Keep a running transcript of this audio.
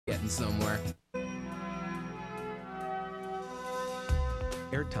getting somewhere.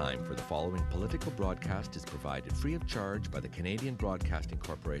 Airtime for the following political broadcast is provided free of charge by the Canadian Broadcasting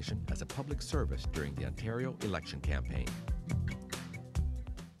Corporation as a public service during the Ontario election campaign.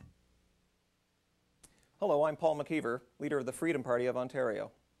 Hello, I'm Paul McKeever, leader of the Freedom Party of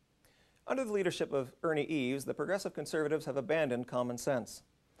Ontario. Under the leadership of Ernie Eves, the Progressive Conservatives have abandoned common sense.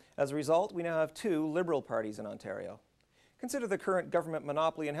 As a result, we now have two Liberal parties in Ontario. Consider the current government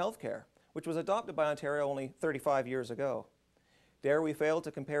monopoly in healthcare, which was adopted by Ontario only 35 years ago. Dare we fail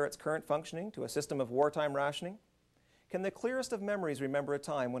to compare its current functioning to a system of wartime rationing? Can the clearest of memories remember a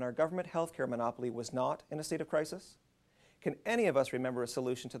time when our government healthcare monopoly was not in a state of crisis? Can any of us remember a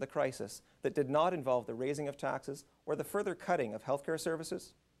solution to the crisis that did not involve the raising of taxes or the further cutting of healthcare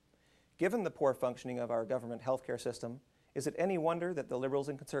services? Given the poor functioning of our government healthcare system, is it any wonder that the Liberals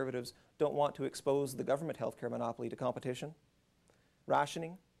and Conservatives don't want to expose the government healthcare monopoly to competition?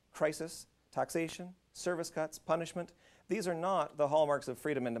 Rationing, crisis, taxation, service cuts, punishment, these are not the hallmarks of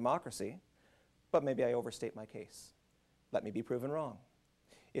freedom and democracy, but maybe I overstate my case. Let me be proven wrong.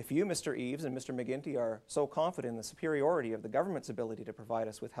 If you, Mr. Eves and Mr. McGuinty, are so confident in the superiority of the government's ability to provide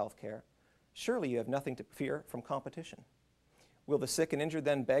us with health care, surely you have nothing to fear from competition. Will the sick and injured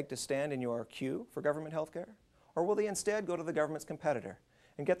then beg to stand in your queue for government health care? Or will they instead go to the government's competitor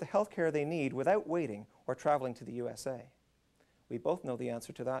and get the health care they need without waiting or traveling to the USA? We both know the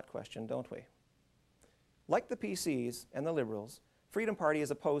answer to that question, don't we? Like the PCs and the Liberals, Freedom Party is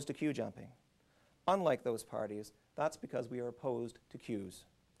opposed to queue jumping. Unlike those parties, that's because we are opposed to queues.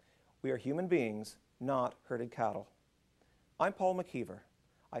 We are human beings, not herded cattle. I'm Paul McKeever.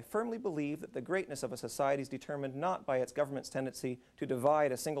 I firmly believe that the greatness of a society is determined not by its government's tendency to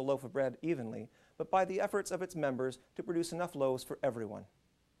divide a single loaf of bread evenly, but by the efforts of its members to produce enough loaves for everyone.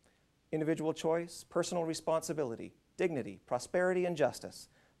 Individual choice, personal responsibility, dignity, prosperity, and justice.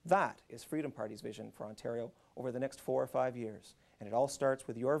 That is Freedom Party's vision for Ontario over the next 4 or 5 years, and it all starts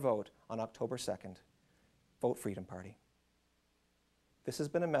with your vote on October 2nd. Vote Freedom Party. This has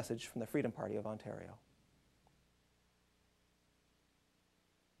been a message from the Freedom Party of Ontario.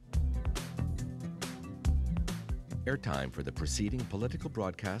 Airtime for the preceding political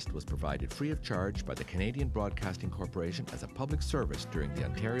broadcast was provided free of charge by the Canadian Broadcasting Corporation as a public service during the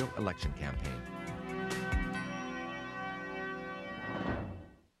Ontario election campaign.